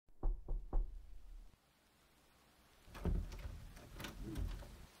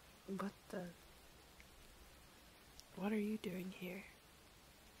What the? What are you doing here?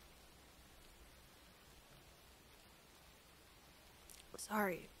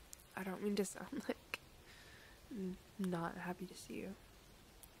 Sorry, I don't mean to sound like not happy to see you.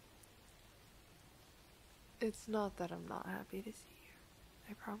 It's not that I'm not happy to see you,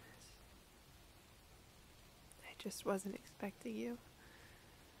 I promise. I just wasn't expecting you.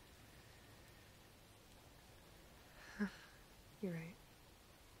 You're right.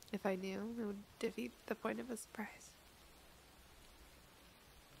 If I knew, it would defeat the point of a surprise.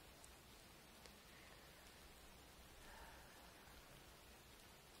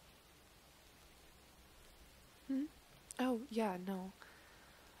 Oh, yeah, no.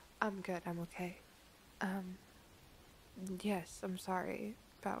 I'm good, I'm okay. Yes, I'm sorry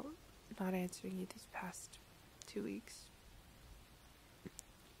about not answering you these past 2 weeks.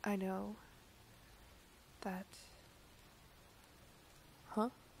 I know that... Huh?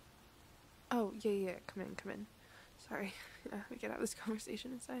 Oh, yeah, come in. Sorry, we can have this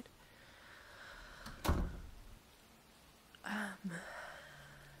conversation inside.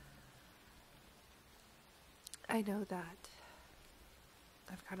 I know that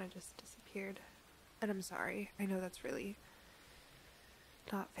I've kind of just disappeared, and I'm sorry. I know that's really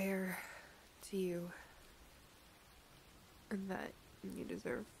not fair to you, and that you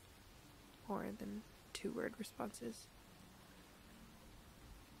deserve more than 2-word responses.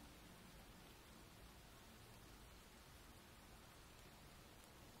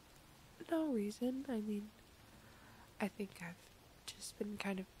 No reason. I mean, I think I've just been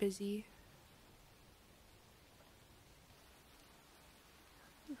kind of busy.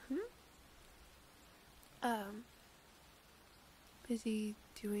 Busy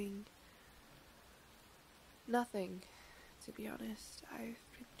doing nothing, to be honest. I've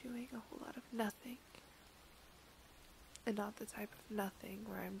been doing a whole lot of nothing. And not the type of nothing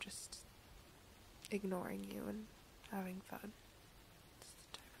where I'm just ignoring you and having fun. It's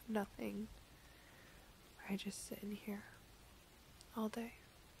the type of nothing where I just sit in here all day,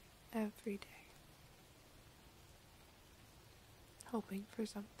 every day, hoping for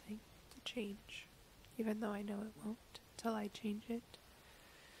something to change, even though I know it won't until I change it.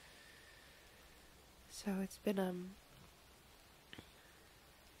 So it's been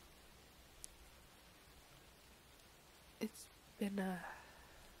a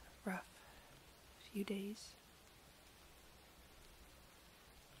rough few days.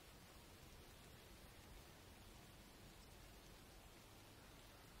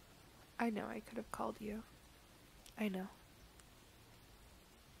 I know I could have called you. I know.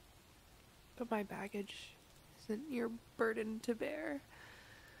 But my baggage isn't your burden to bear.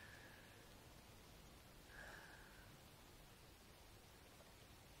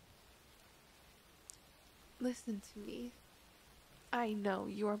 Listen to me. I know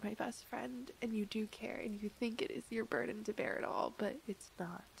you are my best friend, and you do care, and you think it is your burden to bear it all, but it's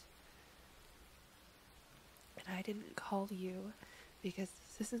not. And I didn't call you because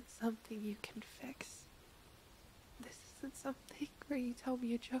this isn't something you can fix. This isn't something where you tell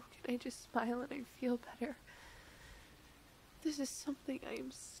me a joke and I just smile and I feel better. This is something I am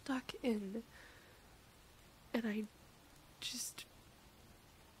stuck in. And I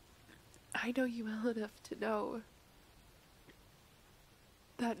know you well enough to know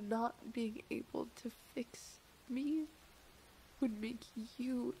that not being able to fix me would make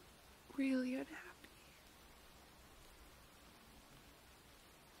you really unhappy.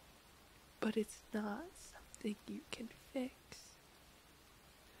 But it's not something you can fix.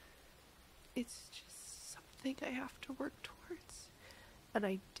 It's just something I have to work towards. And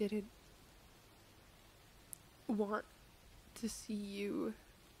I didn't want to see you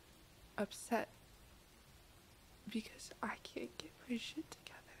upset because I can't get my shit together.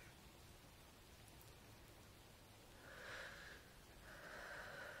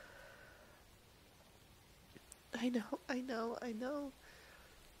 I know.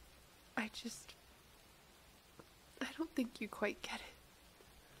 I don't think you quite get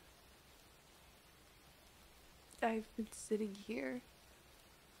it. I've been sitting here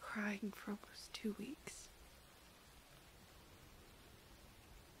crying for almost 2 weeks.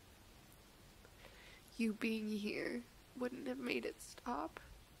 You being here wouldn't have made it stop.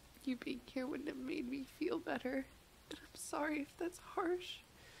 You being here wouldn't have made me feel better. And I'm sorry if that's harsh,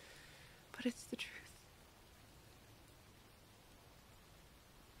 but it's the truth.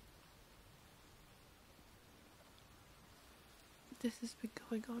 This has been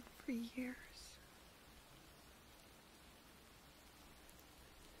going on for years.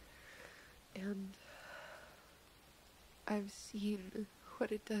 And I've seen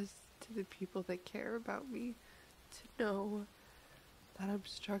what it does to the people that care about me to know that I'm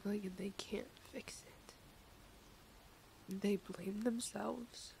struggling and they can't fix it. They blame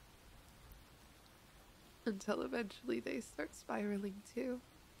themselves until eventually they start spiraling too.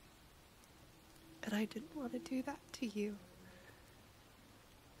 And I didn't want to do that to you.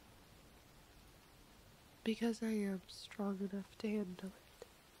 Because I am strong enough to handle it.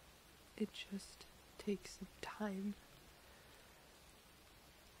 It just takes some time.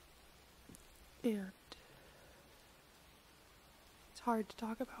 And it's hard to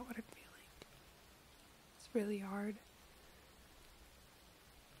talk about what I'm feeling. It's really hard.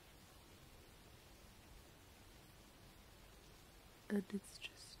 And it's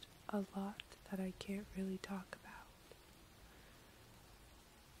just a lot that I can't really talk about.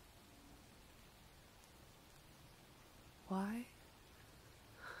 Why?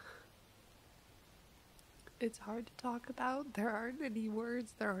 It's hard to talk about. There aren't any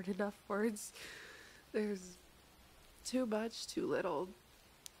words. There aren't enough words. There's too much, too little,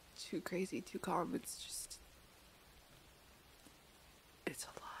 too crazy, too calm. It's just... it's a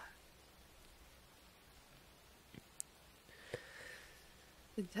lot.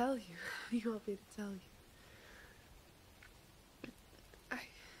 To tell you. You want me to tell you?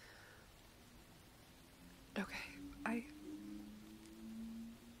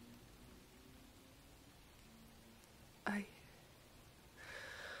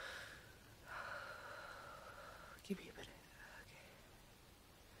 Give me a minute.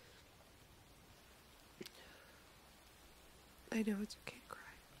 Okay. I know it's okay to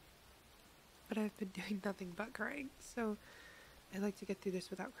cry. But I've been doing nothing but crying, so I like to get through this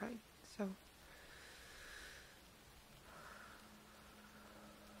without crying, so...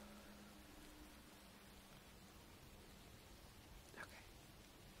 Okay.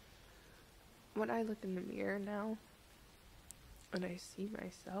 When I look in the mirror now, and I see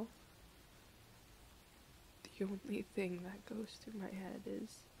myself, the only thing that goes through my head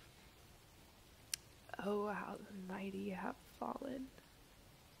is, oh, how the mighty have fallen.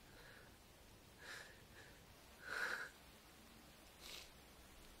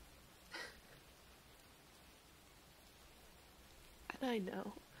 And I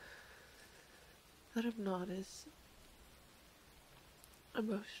know that I'm not as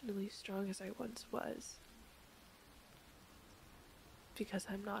emotionally strong as I once was, because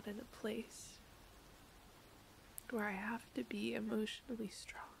I'm not in a place where I have to be emotionally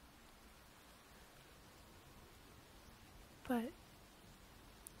strong. But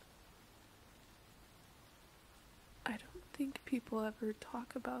I don't think people ever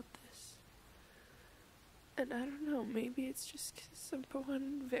talk about this. And I don't know, maybe it's just because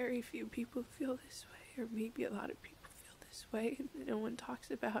very few people feel this way, or maybe a lot of people feel this way and no one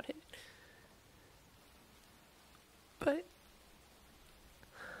talks about it. But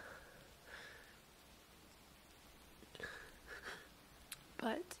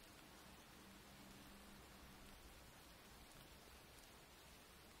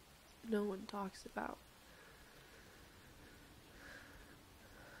no one talks about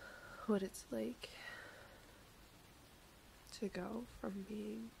what it's like to go from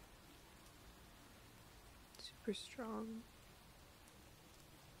being super strong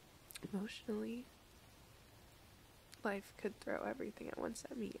emotionally. Life could throw everything at once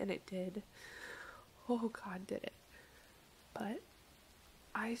at me, and it did. Oh God, did it. But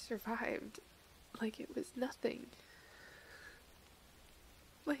I survived like it was nothing.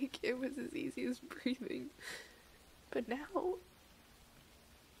 Like it was as easy as breathing. But now,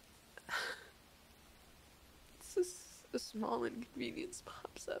 it's just a small inconvenience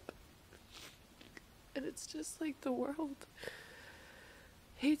pops up. And it's just like the world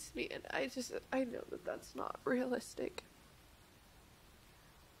hates me, and I know that that's not realistic.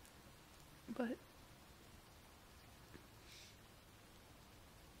 But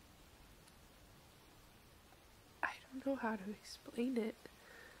I don't know how to explain it.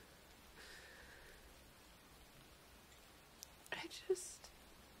 I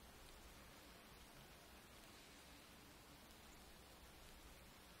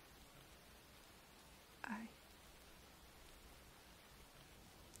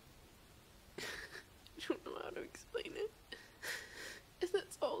don't know how to explain it. And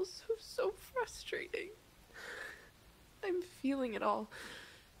that's all so frustrating. I'm feeling it all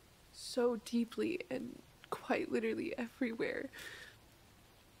so deeply and quite literally everywhere.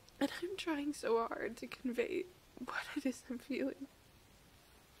 And I'm trying so hard to convey what it is I'm feeling.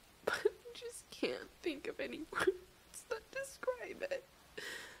 But I just can't think of any words that describe it.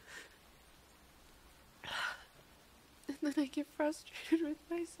 And then I get frustrated with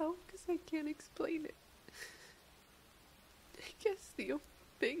myself because I can't explain it. I guess the only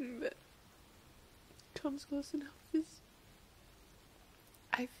thing that comes close enough is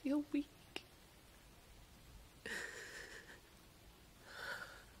I feel weak.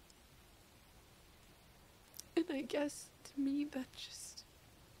 And I guess, to me, that just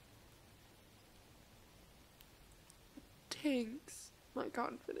tanks my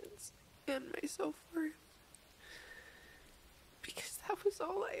confidence and my self-worth. Because that was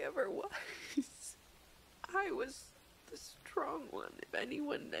all I ever was. I was the strong one. If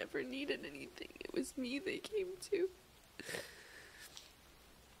anyone ever needed anything, it was me they came to.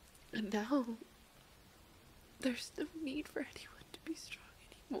 And now, there's no need for anyone to be strong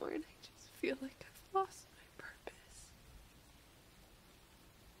anymore, and I just feel like I've lost my purpose.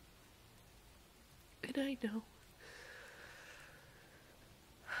 And I know.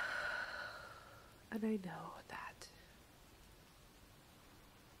 And I know that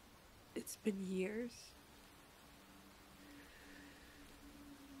it's been years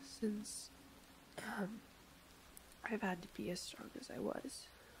since I've had to be as strong as I was.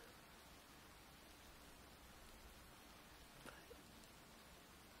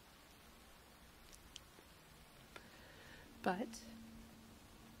 But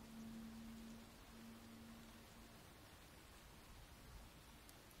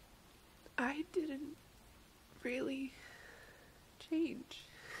I didn't really change.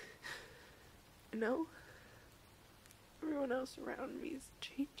 You know? Everyone else around me is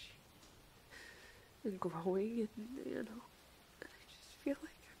changing and growing, and you know, and I just feel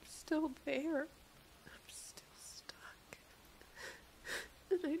like I'm still there. I'm still stuck.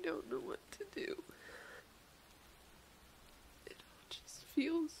 And I don't know what to do. It all just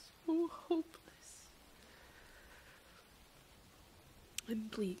feels so hopeless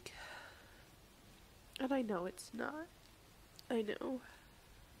and bleak. And I know it's not. I know.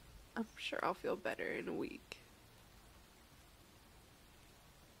 I'm sure I'll feel better in a week.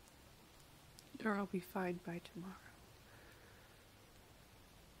 Or I'll be fine by tomorrow.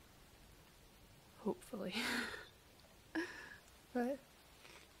 Hopefully. But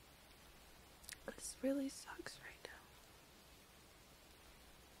this really sucks right now.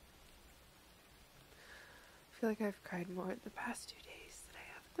 I feel like I've cried more in the past 2 days than I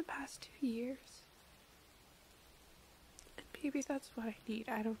have in the past 2 years. And maybe that's what I need,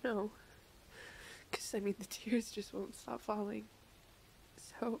 I don't know. 'Cause I mean, the tears just won't stop falling.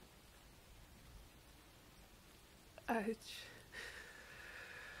 So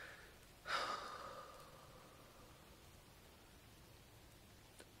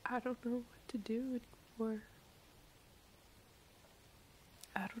I don't know what to do anymore.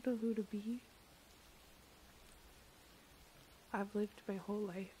 I don't know who to be. I've lived my whole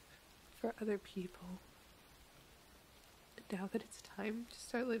life for other people. And now that it's time to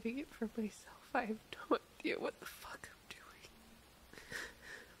start living it for myself, I have no idea what the fuck I'm doing.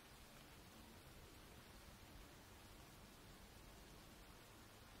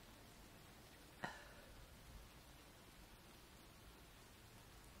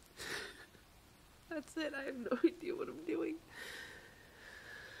 That's it, I have no idea what I'm doing.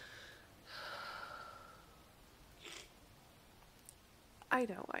 I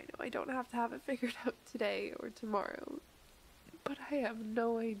know, I don't have to have it figured out today or tomorrow, but I have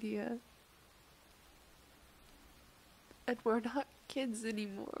no idea. And we're not kids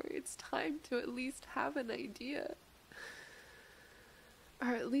anymore, it's time to at least have an idea. Or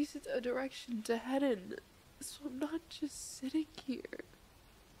at least it's a direction to head in, so I'm not just sitting here.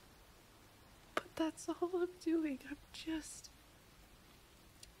 But that's all I'm doing, I'm just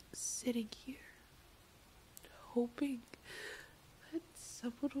sitting here, hoping that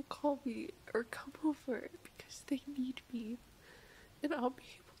someone will call me or come over because they need me, and I'll be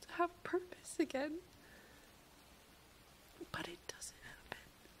able to have purpose again. But it doesn't happen.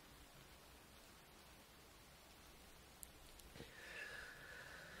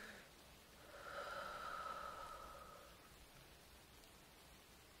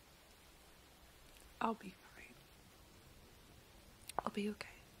 I'll be fine. I'll be okay.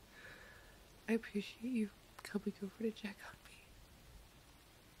 I appreciate you coming over to check on me.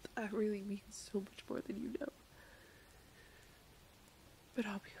 That really means so much more than you know. But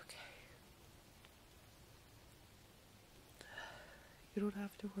I'll be okay. You don't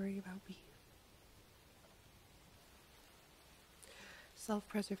have to worry about me.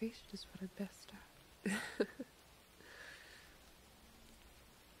 Self-preservation is what I'm best at.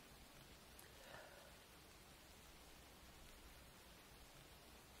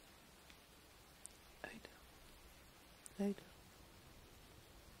 I know.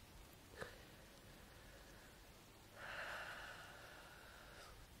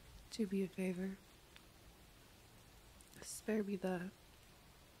 Do me a favor. Spare me the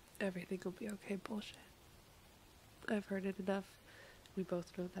everything will be okay bullshit. I've heard it enough, we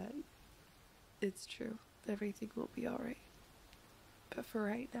both know that it's true. Everything will be alright. But for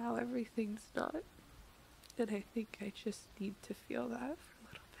right now, everything's not. And I think I just need to feel that for a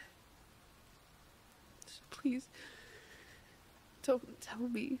little bit. So please, don't tell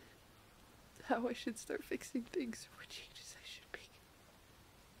me how I should start fixing things or what changes I should make.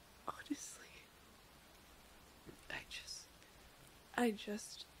 Honestly, I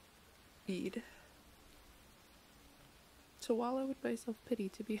just need to wallow in my self-pity,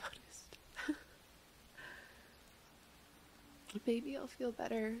 to be honest. Maybe I'll feel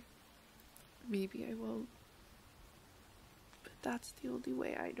better. Maybe I won't. But that's the only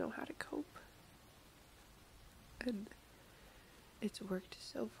way I know how to cope. And it's worked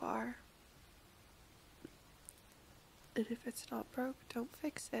so far. And if it's not broke, don't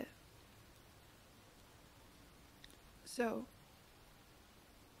fix it. So,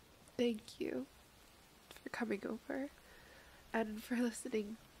 thank you for coming over and for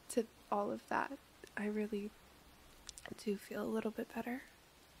listening to all of that. I really do feel a little bit better.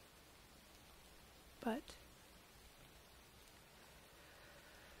 But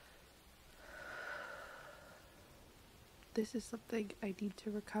this is something I need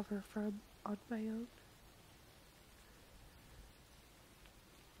to recover from on my own.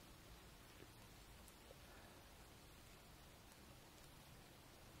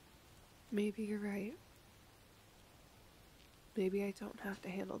 Maybe you're right. Maybe I don't have to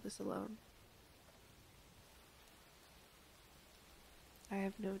handle this alone. I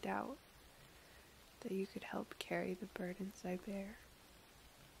have no doubt that you could help carry the burdens I bear.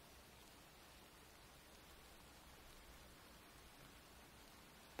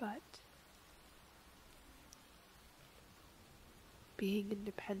 But being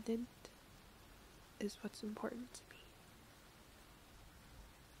independent is what's important to me.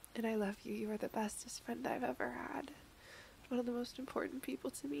 And I love you. You are the bestest friend I've ever had. One of the most important people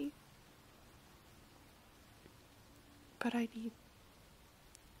to me. But I need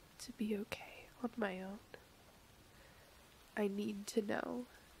to be okay on my own. I need to know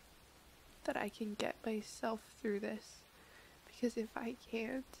that I can get myself through this. Because if I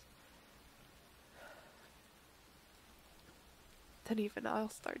can't, then even I'll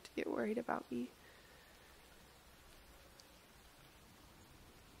start to get worried about me.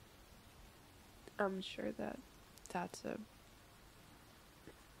 I'm sure that that's a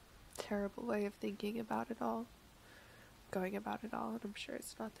terrible way of thinking about it all, going about it all, and I'm sure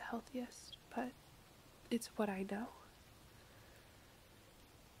it's not the healthiest, but it's what I know.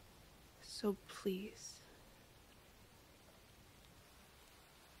 So please,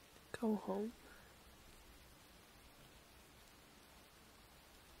 go home.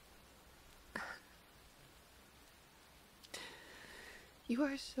 You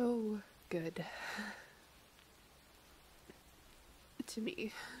are so good to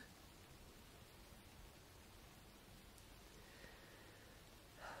me.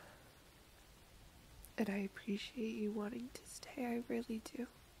 And I appreciate you wanting to stay, I really do.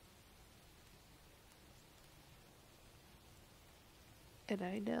 And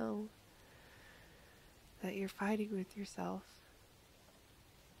I know that you're fighting with yourself,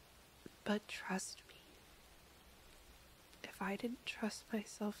 but trust me. If I didn't trust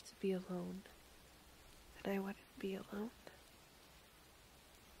myself to be alone, then I wouldn't be alone.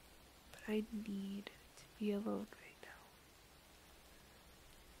 But I need to be alone right now.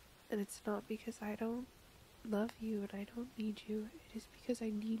 And it's not because I don't love you and I don't need you. It is because I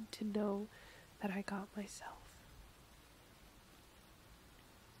need to know that I got myself.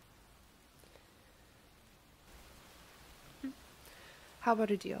 How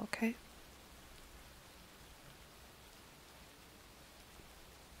about a deal, okay?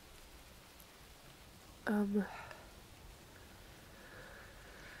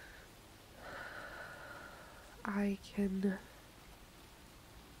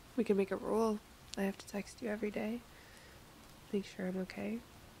 we can make a rule. I have to text you every day. Make sure I'm okay.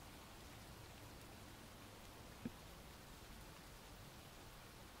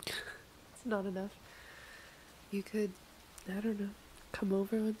 It's not enough. You could, I don't know, come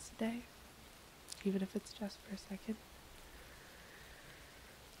over once a day. Even if it's just for a second.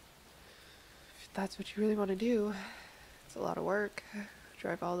 If that's what you really want to do. It's a lot of work.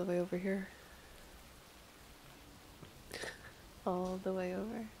 Drive all the way over here. All the way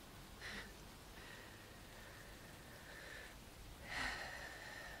over.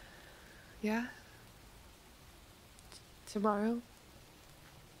 Yeah? Tomorrow?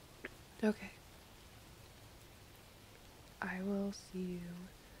 Okay. I will see you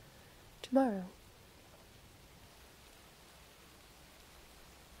tomorrow.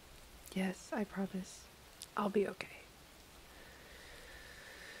 Yes, I promise. I'll be okay.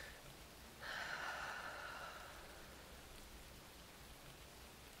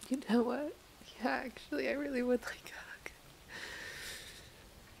 You know what? Yeah, actually, I really would like a hug.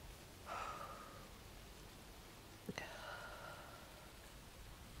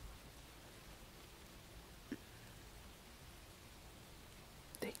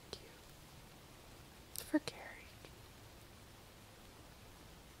 Thank you for caring.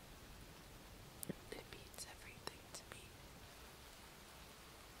 It means everything to me.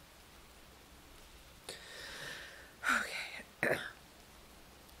 Okay.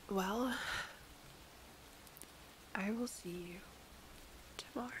 Well, I will see you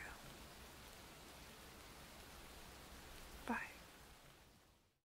tomorrow.